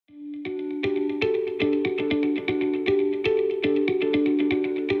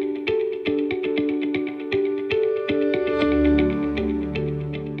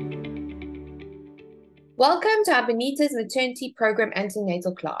Welcome to our Benita's maternity program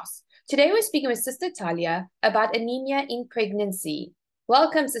antenatal class. Today we're speaking with Sister Talia about anemia in pregnancy.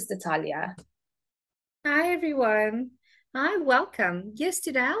 Welcome, Sister Talia. Hi, everyone. Hi, welcome. Yes,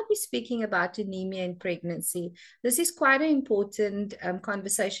 today I'll be speaking about anemia in pregnancy. This is quite an important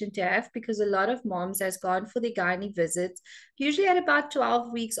conversation to have because a lot of moms has gone for the gynae visits, usually at about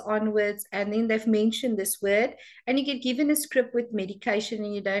 12 weeks onwards, and then they've mentioned this word, and you get given a script with medication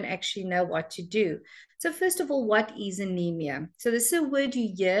and you don't actually know what to do. So first of all, what is anemia? So this is a word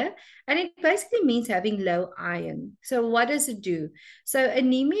you hear, and it basically means having low iron. So what does it do? So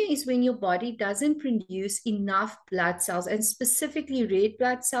anemia is when your body doesn't produce enough blood cells, and specifically red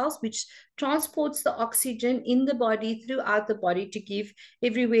blood cells, which transports the oxygen in the body throughout the body to give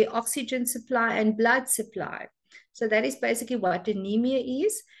everywhere oxygen supply and blood supply. So that is basically what anemia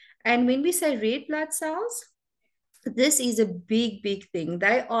is. And when we say red blood cells, this is a big thing.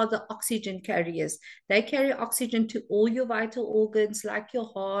 They are the oxygen carriers. They carry oxygen to all your vital organs like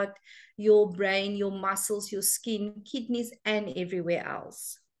your heart, your brain, your muscles, your skin, kidneys, and everywhere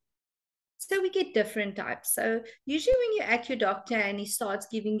else. So we get different types. So usually when you're at your doctor and he starts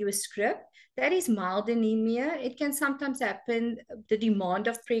giving you a script, that is mild anemia. It can sometimes happen, the demand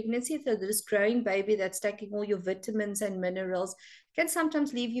of pregnancy, so this growing baby that's taking all your vitamins and minerals can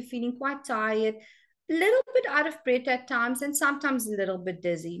sometimes leave you feeling quite tired, a little bit out of breath at times, and sometimes a little bit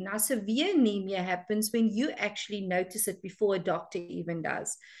dizzy. Now, severe anemia happens when you actually notice it before a doctor even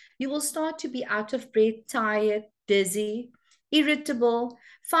does. You will start to be out of breath, tired, dizzy, irritable,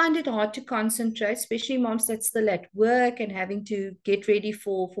 find it hard to concentrate, especially moms that's still at work and having to get ready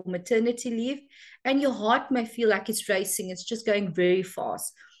for maternity leave. And your heart may feel like it's racing, it's just going very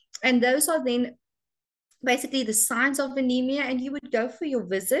fast. And those are then basically the signs of anemia, and you would go for your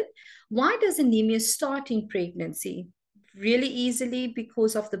visit. Why does anemia start in pregnancy? Really easily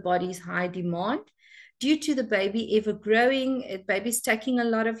because of the body's high demand. Due to the baby ever growing, baby's taking a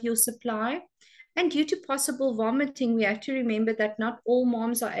lot of your supply. And due to possible vomiting, we have to remember that not all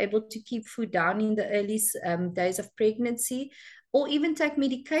moms are able to keep food down in the early days of pregnancy or even take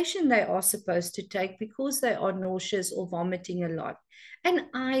medication they are supposed to take because they are nauseous or vomiting a lot. And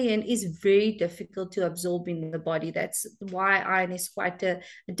iron is very difficult to absorb in the body. That's why iron is quite a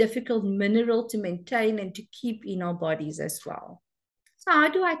difficult mineral to maintain and to keep in our bodies as well. So how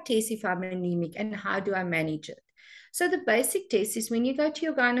do I test if I'm anemic and how do I manage it? So the basic test is when you go to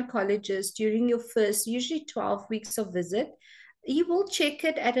your gynecologist during your first, usually 12 weeks of visit, you will check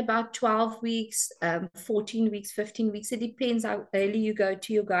it at about 12 weeks, 14 weeks, 15 weeks. It depends how early you go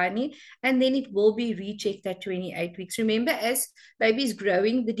to your gynae. And then it will be rechecked at 28 weeks. Remember, as baby is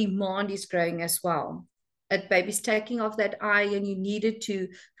growing, the demand is growing as well. At baby's taking off that iron, you needed to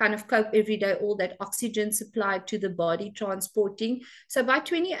kind of cope every day, all that oxygen supplied to the body transporting. So by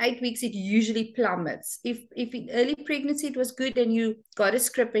 28 weeks, it usually plummets. If in early pregnancy it was good and you got a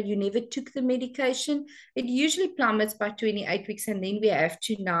script and you never took the medication, it usually plummets by 28 weeks, and then we have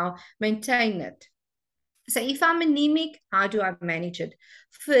to now maintain it. So if I'm anemic, how do I manage it?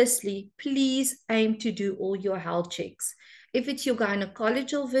 Firstly, please aim to do all your health checks. If it's your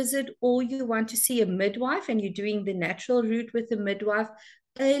gynecological visit or you want to see a midwife and you're doing the natural route with a midwife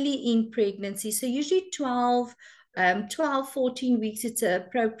early in pregnancy, so usually 12, 14 weeks, it's an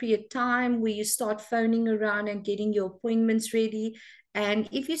appropriate time where you start phoning around and getting your appointments ready. And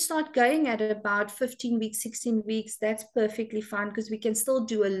if you start going at about 15 weeks, 16 weeks, that's perfectly fine because we can still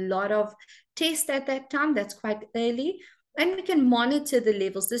do a lot of tests at that time. That's quite early. And we can monitor the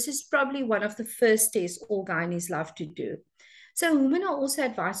levels. This is probably one of the first tests all gynaes love to do. So women are also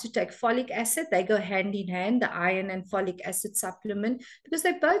advised to take folic acid. They go hand in hand, the iron and folic acid supplement, because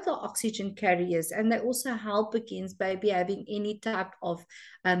they both are oxygen carriers and they also help against baby having any type of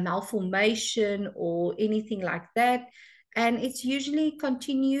malformation or anything like that. And it's usually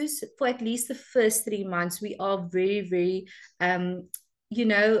continues for at least the first 3 months. We are very,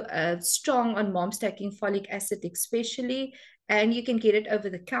 strong on moms taking folic acid, especially. And you can get it over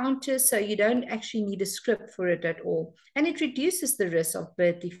the counter, so you don't actually need a script for it at all. And it reduces the risk of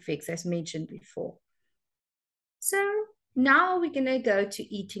birth defects, as mentioned before. So now we're going to go to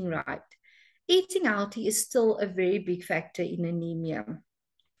eating right. Eating healthy is still a very big factor in anemia.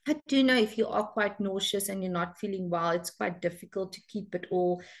 I do know if you are quite nauseous and you're not feeling well, it's quite difficult to keep it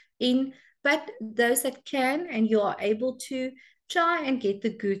all in. But those that can and you are able to, try and get the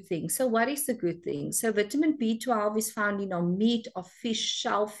good things. So what is the good thing? So vitamin B12 is found in our meat, of fish,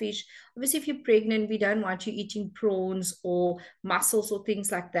 shellfish. Obviously, if you're pregnant, we don't want you eating prawns or mussels or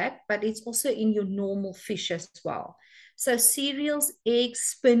things like that, but it's also in your normal fish as well. So cereals, eggs,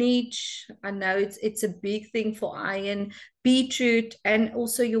 spinach, I know it's a big thing for iron, beetroot, and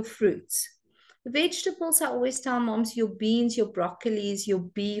also your fruits. Vegetables, I always tell moms, your beans, your broccolis, your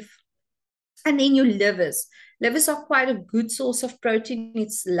beef, and then your livers. Livers are quite a good source of protein.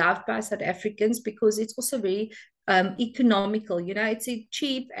 It's loved by South Africans because it's also very economical. You know, it's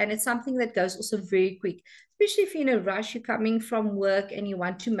cheap and it's something that goes also very quick. Especially if you're in a rush, you're coming from work and you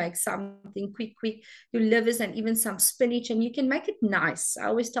want to make something quick, your livers and even some spinach, and you can make it nice. I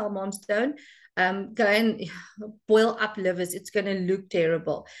always tell moms, don't go and boil up livers. It's going to look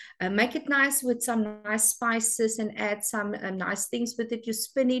terrible. Make it nice with some nice spices and add some nice things with it. Your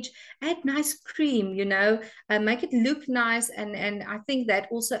spinach, add nice cream, you know, make it look nice. And I think that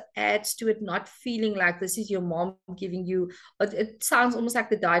also adds to it not feeling like this is your mom giving you, it sounds almost like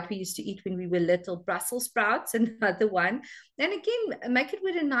the diet we used to eat when we were little. Brussels sprouts, another one. And again, make it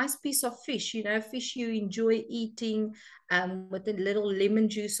with a nice piece of fish, you know, fish you enjoy eating, with a little lemon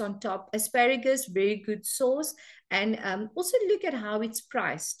juice on top. Asparagus, very good sauce. And also look at how it's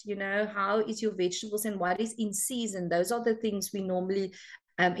priced, you know, how is your vegetables and what is in season. Those are the things we normally,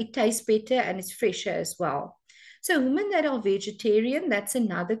 it tastes better and it's fresher as well. So women that are vegetarian, that's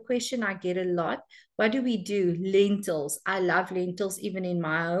another question I get a lot. What do we do? Lentils. I love lentils even in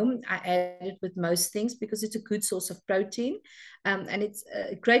my home. I add it with most things because it's a good source of protein. And it's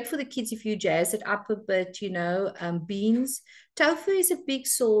great for the kids if you jazz it up a bit, you know, beans. Tofu is a big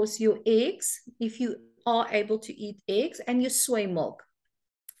source. Your eggs, if you are able to eat eggs, and your soy milk.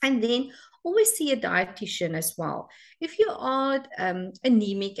 And then always see a dietitian as well. If you are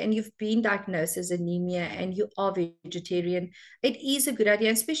anemic and you've been diagnosed as anemia and you are vegetarian, it is a good idea,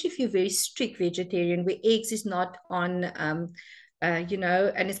 especially if you're very strict vegetarian, where eggs is not on, you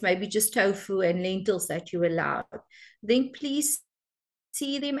know, and it's maybe just tofu and lentils that you allow. Then please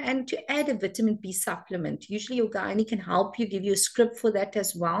see them, and to add a vitamin B supplement. Usually your gynae can help you, give you a script for that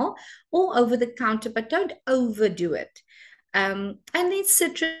as well, or over the counter, but don't overdo it. And then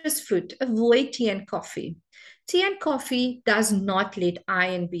citrus fruit, avoid tea and coffee. Tea and coffee does not let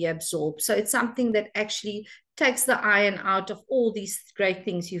iron be absorbed. So it's something that actually takes the iron out of all these great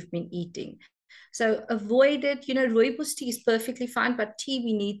things you've been eating. So avoid it. You know, rooibos tea is perfectly fine, but tea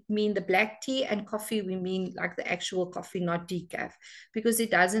we mean the black tea, and coffee we mean like the actual coffee, not decaf, because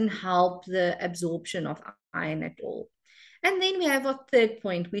it doesn't help the absorption of iron at all. And then we have our third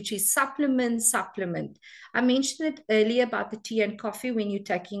point, which is supplement. I mentioned it earlier about the tea and coffee when you're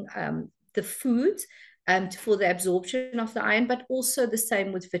taking the foods for the absorption of the iron, but also the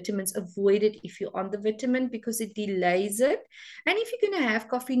same with vitamins. Avoid it if you're on the vitamin because it delays it. And if you're going to have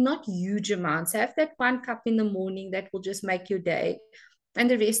coffee, not huge amounts. Have that 1 cup in the morning that will just make your day. And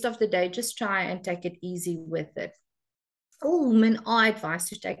the rest of the day, just try and take it easy with it. All women are advised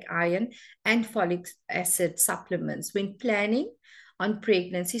to take iron and folic acid supplements when planning on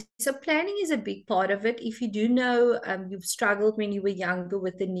pregnancy. So planning is a big part of it. If you do know you've struggled when you were younger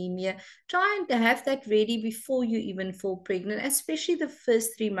with anemia, try and have that ready before you even fall pregnant, especially the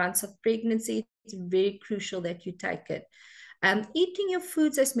first 3 months of pregnancy. It's very crucial that you take it. Eating your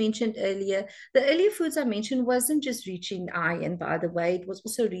foods, as mentioned earlier, the earlier foods I mentioned wasn't just reaching iron, by the way, it was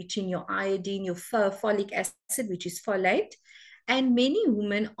also reaching your iodine, your folic acid, which is folate. And many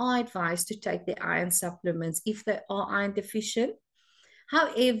women are advised to take their iron supplements if they are iron deficient.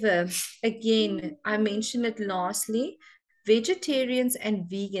 However, again, I mentioned it lastly, vegetarians and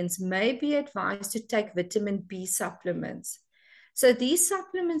vegans may be advised to take vitamin B supplements. So these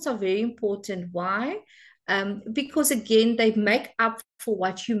supplements are very important. Why? Because again, they make up for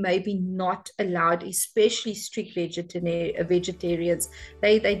what you may be not allowed, especially strict vegetarians.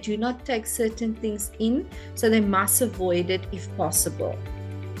 They do not take certain things in, so they must avoid it if possible.